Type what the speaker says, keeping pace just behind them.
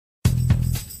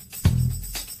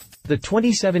The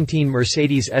 2017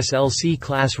 Mercedes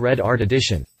SLC-Class RedArt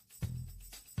Edition.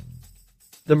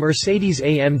 The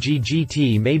Mercedes-AMG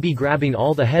GT may be grabbing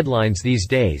all the headlines these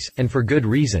days, and for good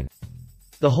reason.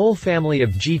 The whole family of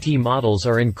GT models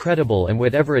are incredible and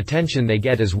whatever attention they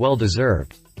get is well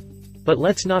deserved. But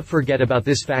let's not forget about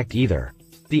this fact either.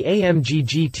 The AMG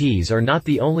GTs are not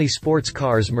the only sports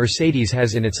cars Mercedes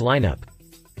has in its lineup.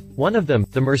 One of them,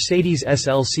 the Mercedes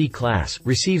SLC-Class,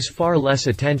 receives far less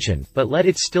attention, but let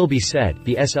it still be said,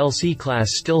 the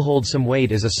SLC-Class still holds some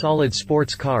weight as a solid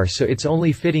sports car, so it's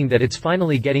only fitting that it's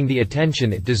finally getting the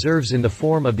attention it deserves in the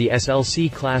form of the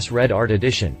SLC-Class RedArt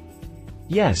Edition.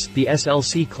 Yes, the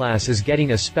SLC-Class is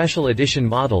getting a special edition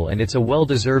model and it's a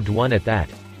well-deserved one at that.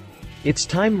 It's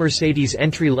time Mercedes'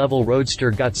 entry-level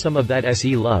roadster got some of that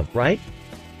SE love, right?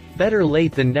 Better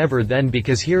late than never then,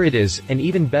 because here it is, and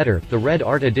even better, the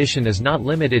RedArt Edition is not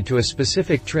limited to a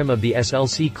specific trim of the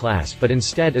SLC-Class but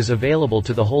instead is available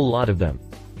to the whole lot of them.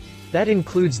 That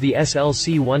includes the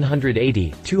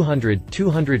SLC-180, 200,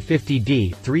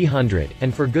 250D, 300,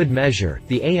 and for good measure,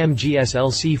 the AMG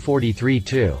SLC43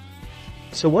 too.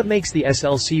 So what makes the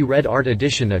SLC RedArt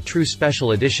Edition a true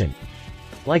special edition?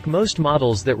 Like most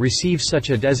models that receive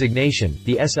such a designation,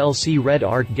 the SLC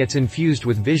RedArt gets infused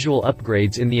with visual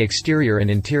upgrades in the exterior and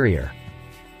interior.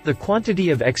 The quantity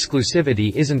of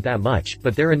exclusivity isn't that much,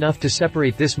 but they're enough to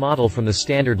separate this model from the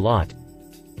standard lot.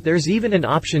 There's even an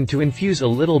option to infuse a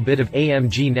little bit of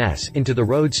AMG-ness into the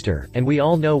roadster, and we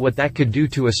all know what that could do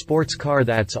to a sports car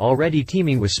that's already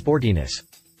teeming with sportiness.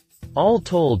 All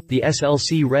told, the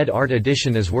SLC RedArt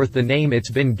Edition is worth the name it's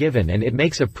been given, and it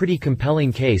makes a pretty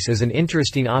compelling case as an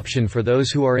interesting option for those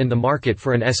who are in the market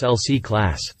for an SLC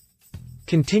class.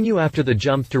 Continue after the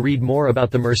jump to read more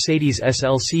about the Mercedes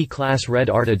SLC-Class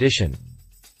RedArt Edition.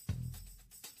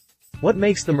 What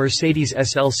makes the Mercedes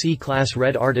SLC-Class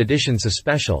RedArt Edition so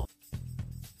special?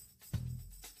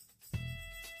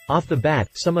 Off the bat,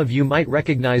 some of you might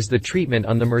recognize the treatment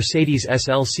on the Mercedes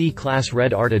SLC-Class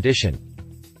RedArt Edition.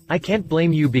 I can't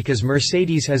blame you because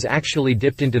Mercedes has actually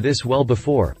dipped into this well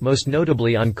before, most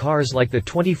notably on cars like the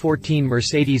 2014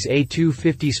 Mercedes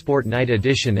A250 Sport Night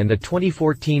Edition and the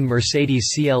 2014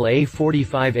 Mercedes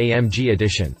CLA45 AMG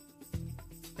Edition.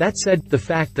 That said, the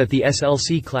fact that the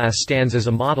SLC class stands as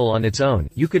a model on its own,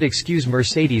 you could excuse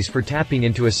Mercedes for tapping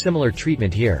into a similar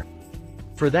treatment here.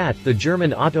 For that, the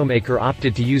German automaker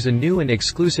opted to use a new and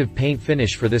exclusive paint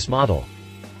finish for this model.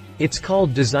 It's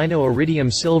called Designo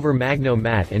Iridium Silver Magno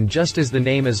Matte, and just as the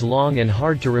name is long and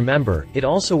hard to remember, it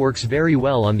also works very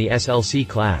well on the SLC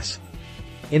class.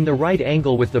 In the right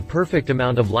angle with the perfect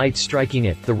amount of light striking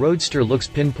it, the roadster looks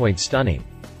pinpoint stunning.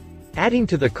 Adding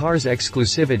to the car's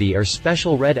exclusivity are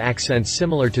special red accents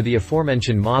similar to the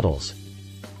aforementioned models.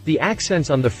 The accents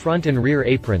on the front and rear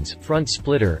aprons, front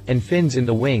splitter, and fins in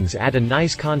the wings add a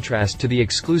nice contrast to the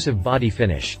exclusive body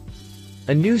finish.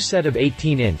 A new set of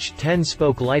 18-inch,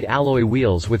 10-spoke light alloy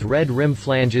wheels with red rim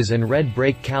flanges and red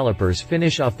brake calipers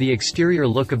finish off the exterior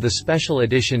look of the special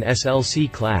edition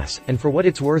SLC class, and for what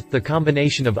it's worth, the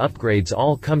combination of upgrades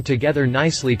all come together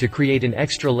nicely to create an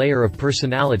extra layer of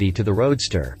personality to the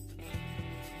roadster.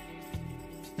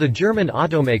 The German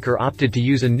automaker opted to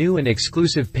use a new and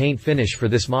exclusive paint finish for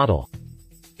this model.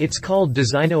 It's called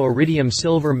Designo Iridium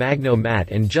Silver Magno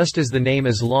Matte, and just as the name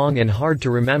is long and hard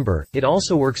to remember, it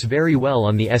also works very well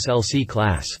on the SLC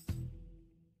class.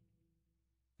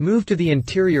 Move to the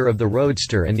interior of the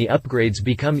roadster and the upgrades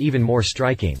become even more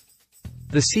striking.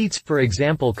 The seats, for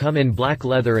example, come in black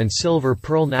leather and silver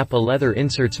pearl Napa leather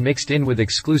inserts mixed in with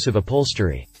exclusive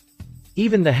upholstery.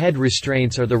 Even the head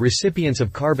restraints are the recipients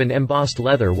of carbon embossed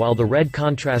leather, while the red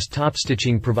contrast top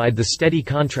stitching provide the steady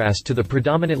contrast to the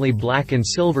predominantly black and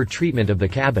silver treatment of the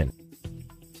cabin.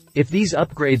 If these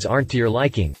upgrades aren't to your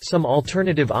liking, some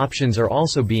alternative options are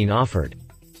also being offered.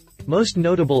 Most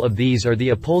notable of these are the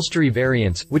upholstery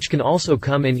variants, which can also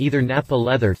come in either Napa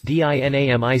leather,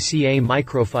 DINAMICA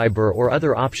microfiber, or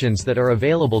other options that are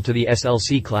available to the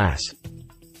SLC class.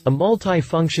 A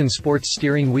multi-function sports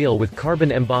steering wheel with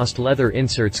carbon-embossed leather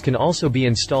inserts can also be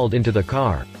installed into the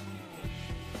car.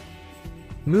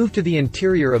 Move to the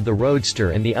interior of the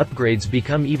roadster and the upgrades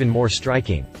become even more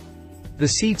striking. The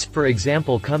seats, for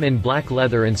example, come in black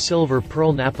leather and silver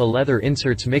pearl Napa leather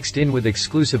inserts mixed in with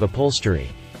exclusive upholstery.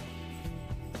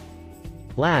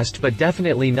 Last but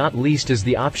definitely not least is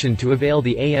the option to avail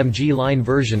the AMG line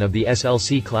version of the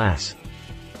SLC class.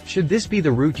 Should this be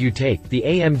the route you take, the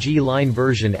AMG line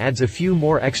version adds a few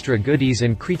more extra goodies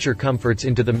and creature comforts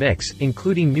into the mix,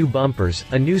 including new bumpers,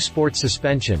 a new sport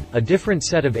suspension, a different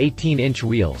set of 18-inch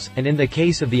wheels, and in the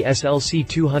case of the SLC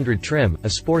 200 trim, a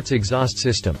sports exhaust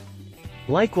system.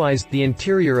 Likewise, the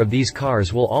interior of these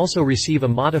cars will also receive a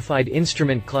modified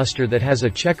instrument cluster that has a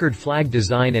checkered flag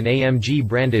design and AMG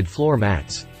branded floor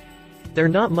mats. They're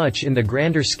not much in the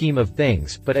grander scheme of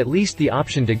things, but at least the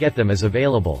option to get them is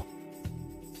available.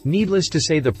 Needless to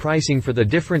say, the pricing for the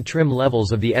different trim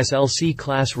levels of the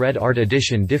SLC-Class RedArt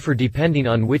Edition differ depending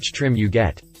on which trim you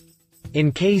get.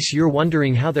 In case you're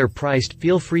wondering how they're priced,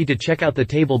 feel free to check out the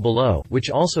table below, which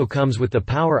also comes with the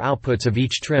power outputs of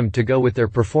each trim to go with their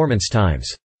performance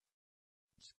times.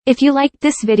 If you liked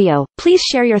this video, please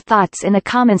share your thoughts in the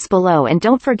comments below and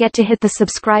don't forget to hit the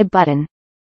subscribe button.